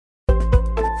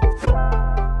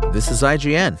This is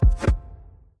IGN.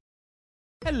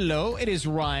 Hello, it is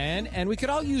Ryan, and we could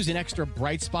all use an extra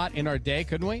bright spot in our day,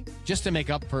 couldn't we? Just to make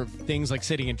up for things like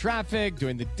sitting in traffic,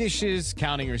 doing the dishes,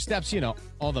 counting your steps,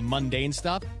 all the mundane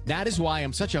stuff. That is why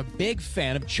I'm such a big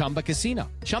fan of Chumba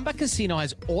Casino. Chumba Casino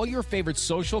has all your favorite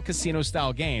social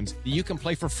casino-style games that you can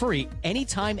play for free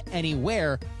anytime,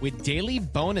 anywhere with daily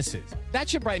bonuses. That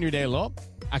should brighten your day a little.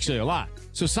 Actually, a lot.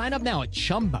 So sign up now at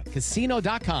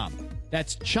ChumbaCasino.com.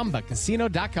 That's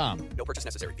ChumbaCasino.com. No purchase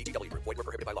necessary. VGW Group. Void where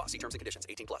prohibited by law. See terms and conditions.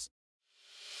 18+.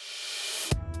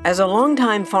 As a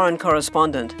longtime foreign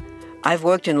correspondent, I've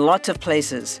worked in lots of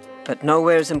places, but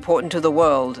nowhere as important to the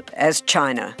world as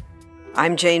China.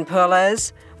 I'm Jane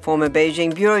Perlez, former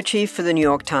Beijing bureau chief for the New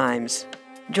York Times.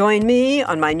 Join me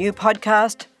on my new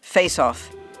podcast, Face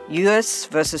Off, US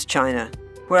versus China,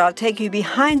 where I'll take you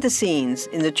behind the scenes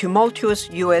in the tumultuous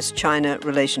US-China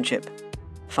relationship.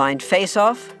 Find Face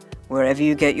Off wherever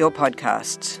you get your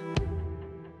podcasts.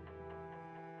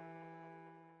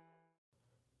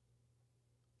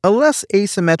 A less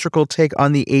asymmetrical take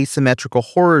on the asymmetrical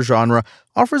horror genre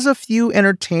offers a few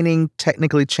entertaining,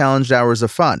 technically challenged hours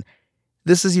of fun.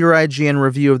 This is your IGN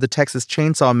review of the Texas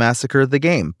Chainsaw Massacre: The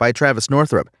Game by Travis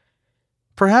Northrop.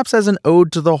 Perhaps as an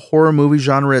ode to the horror movie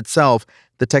genre itself,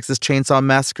 the Texas Chainsaw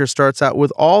Massacre starts out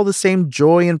with all the same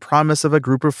joy and promise of a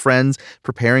group of friends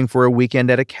preparing for a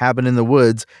weekend at a cabin in the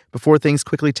woods before things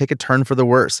quickly take a turn for the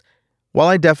worse. While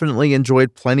I definitely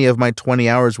enjoyed plenty of my 20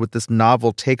 hours with this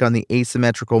novel take on the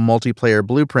asymmetrical multiplayer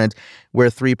blueprint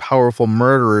where 3 powerful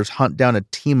murderers hunt down a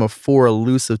team of 4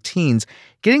 elusive teens,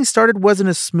 getting started wasn't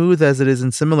as smooth as it is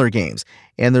in similar games,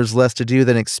 and there's less to do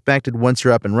than expected once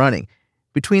you're up and running.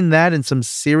 Between that and some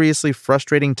seriously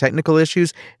frustrating technical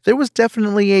issues, there was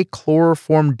definitely a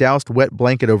chloroform-doused wet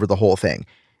blanket over the whole thing.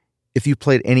 If you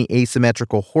played any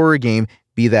asymmetrical horror game,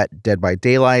 be that Dead by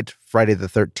Daylight, Friday the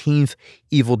 13th,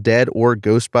 Evil Dead, or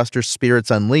Ghostbusters Spirits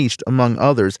Unleashed, among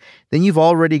others, then you've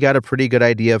already got a pretty good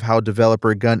idea of how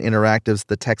developer Gun Interactive's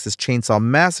The Texas Chainsaw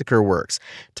Massacre works,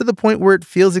 to the point where it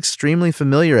feels extremely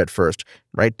familiar at first,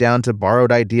 right down to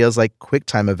borrowed ideas like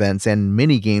QuickTime events and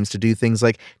mini-games to do things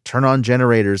like turn on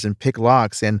generators and pick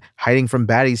locks and hiding from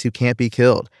baddies who can't be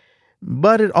killed.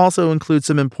 But it also includes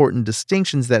some important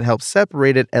distinctions that help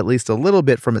separate it at least a little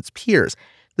bit from its peers.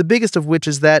 The biggest of which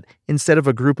is that, instead of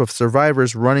a group of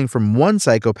survivors running from one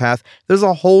psychopath, there's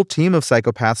a whole team of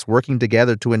psychopaths working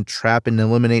together to entrap and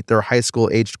eliminate their high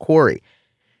school-aged quarry.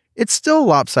 It's still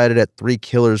lopsided at 3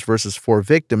 killers versus 4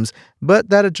 victims, but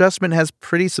that adjustment has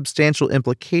pretty substantial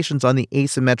implications on the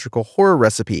asymmetrical horror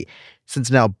recipe,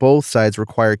 since now both sides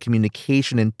require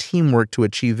communication and teamwork to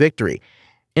achieve victory.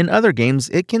 In other games,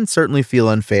 it can certainly feel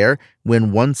unfair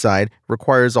when one side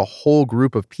requires a whole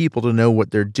group of people to know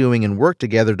what they're doing and work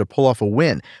together to pull off a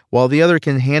win, while the other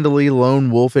can handily lone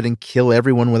wolf it and kill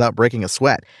everyone without breaking a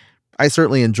sweat. I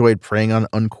certainly enjoyed preying on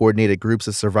uncoordinated groups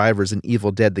of survivors in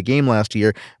Evil Dead: The Game last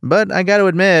year, but I gotta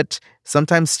admit,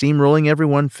 sometimes steamrolling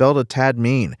everyone felt a tad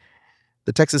mean.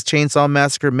 The Texas Chainsaw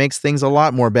Massacre makes things a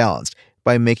lot more balanced,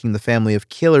 by making the family of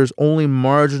killers only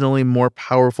marginally more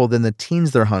powerful than the teens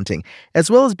they're hunting,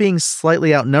 as well as being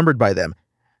slightly outnumbered by them.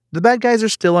 The bad guys are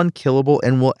still unkillable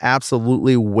and will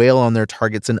absolutely wail on their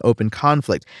targets in open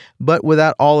conflict, but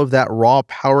without all of that raw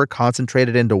power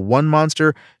concentrated into one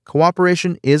monster,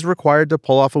 cooperation is required to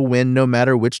pull off a win no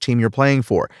matter which team you're playing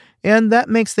for, and that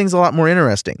makes things a lot more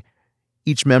interesting.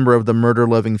 Each member of the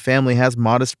murder-loving family has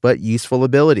modest but useful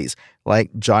abilities, like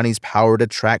Johnny's power to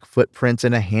track footprints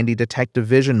in a handy detective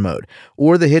vision mode,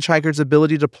 or the hitchhiker's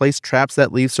ability to place traps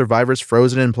that leave survivors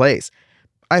frozen in place.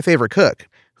 I favor Cook,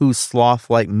 whose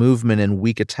sloth-like movement and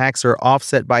weak attacks are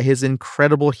offset by his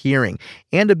incredible hearing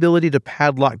and ability to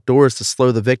padlock doors to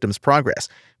slow the victim's progress.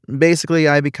 Basically,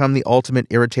 I become the ultimate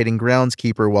irritating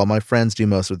groundskeeper while my friends do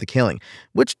most of the killing,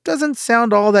 which doesn't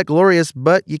sound all that glorious,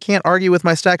 but you can't argue with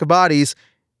my stack of bodies.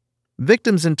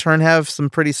 Victims, in turn, have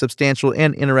some pretty substantial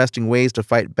and interesting ways to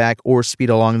fight back or speed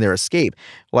along their escape,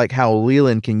 like how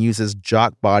Leland can use his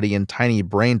jock body and tiny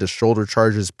brain to shoulder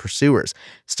charge his pursuers,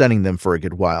 stunning them for a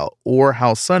good while, or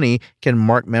how Sonny can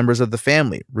mark members of the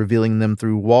family, revealing them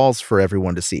through walls for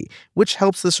everyone to see, which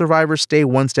helps the survivors stay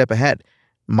one step ahead.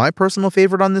 My personal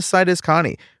favorite on this side is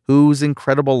Connie, whose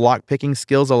incredible lockpicking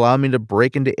skills allow me to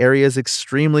break into areas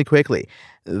extremely quickly.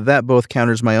 That both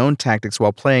counters my own tactics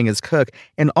while playing as Cook,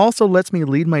 and also lets me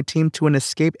lead my team to an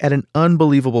escape at an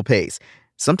unbelievable pace.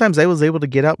 Sometimes I was able to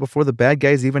get out before the bad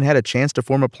guys even had a chance to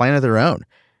form a plan of their own.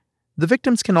 The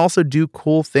victims can also do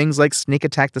cool things like sneak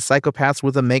attack the psychopaths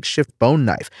with a makeshift bone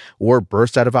knife, or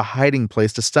burst out of a hiding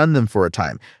place to stun them for a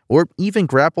time, or even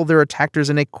grapple their attackers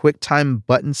in a quick-time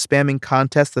button-spamming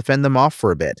contest to fend them off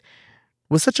for a bit.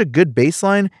 With such a good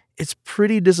baseline, It's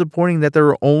pretty disappointing that there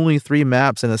are only 3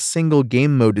 maps and a single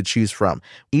game mode to choose from,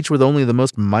 each with only the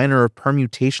most minor of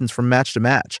permutations from match to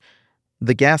match.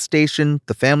 The gas station,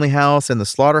 the family house, and the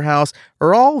slaughterhouse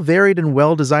are all varied and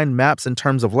well-designed maps in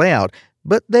terms of layout,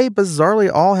 but they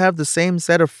bizarrely all have the same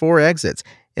set of 4 exits,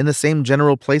 in the same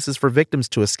general places for victims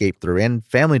to escape through and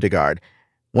family to guard.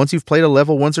 Once you've played a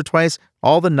level once or twice,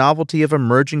 all the novelty of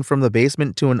emerging from the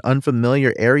basement to an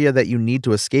unfamiliar area that you need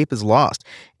to escape is lost.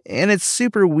 And it's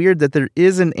super weird that there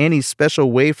isn't any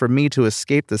special way for me to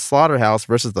escape the slaughterhouse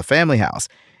versus the family house.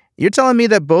 You're telling me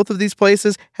that both of these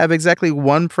places have exactly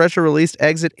 1 pressure-released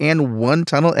exit and 1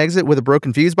 tunnel exit with a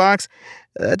broken fuse box?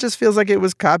 That just feels like it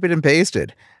was copied and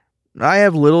pasted. I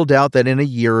have little doubt that in a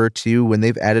year or two, when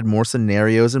they've added more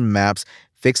scenarios and maps,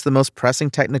 fixed the most pressing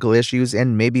technical issues,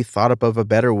 and maybe thought up of a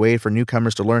better way for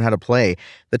newcomers to learn how to play,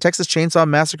 the Texas Chainsaw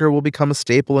Massacre will become a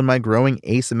staple in my growing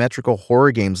asymmetrical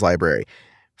horror games library.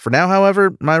 For now,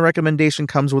 however, my recommendation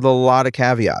comes with a lot of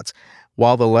caveats.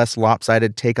 While the less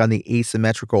lopsided take on the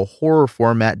asymmetrical horror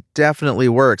format definitely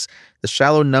works, the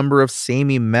shallow number of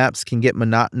samey maps can get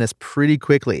monotonous pretty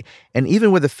quickly, and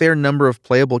even with a fair number of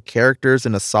playable characters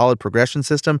and a solid progression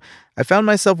system, I found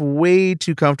myself way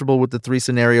too comfortable with the 3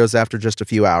 scenarios after just a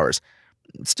few hours.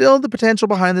 Still, the potential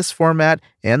behind this format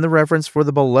and the reverence for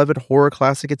the beloved horror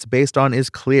classic it's based on is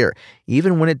clear,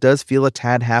 even when it does feel a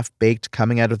tad half-baked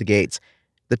coming out of the gates.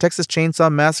 The Texas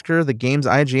Chainsaw Massacre, the game's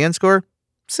IGN score?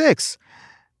 6.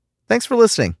 Thanks for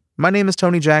listening. My name is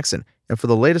Tony Jackson, and for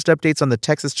the latest updates on the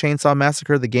Texas Chainsaw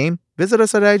Massacre, the game, visit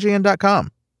us at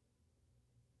IGN.com.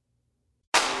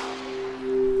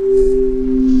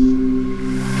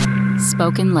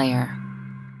 Spoken Layer.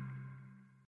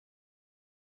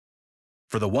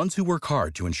 For the ones who work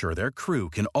hard to ensure their crew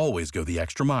can always go the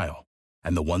extra mile,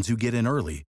 and the ones who get in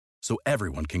early so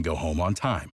everyone can go home on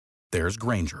time, there's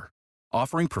Grainger,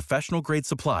 offering professional-grade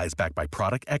supplies backed by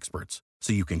product experts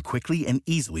so you can quickly and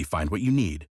easily find what you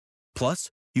need.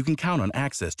 Plus, you can count on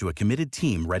access to a committed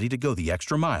team ready to go the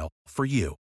extra mile for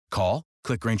you. Call,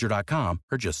 click Grainger.com,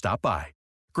 or just stop by.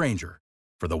 Grainger,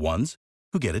 for the ones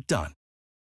who get it done.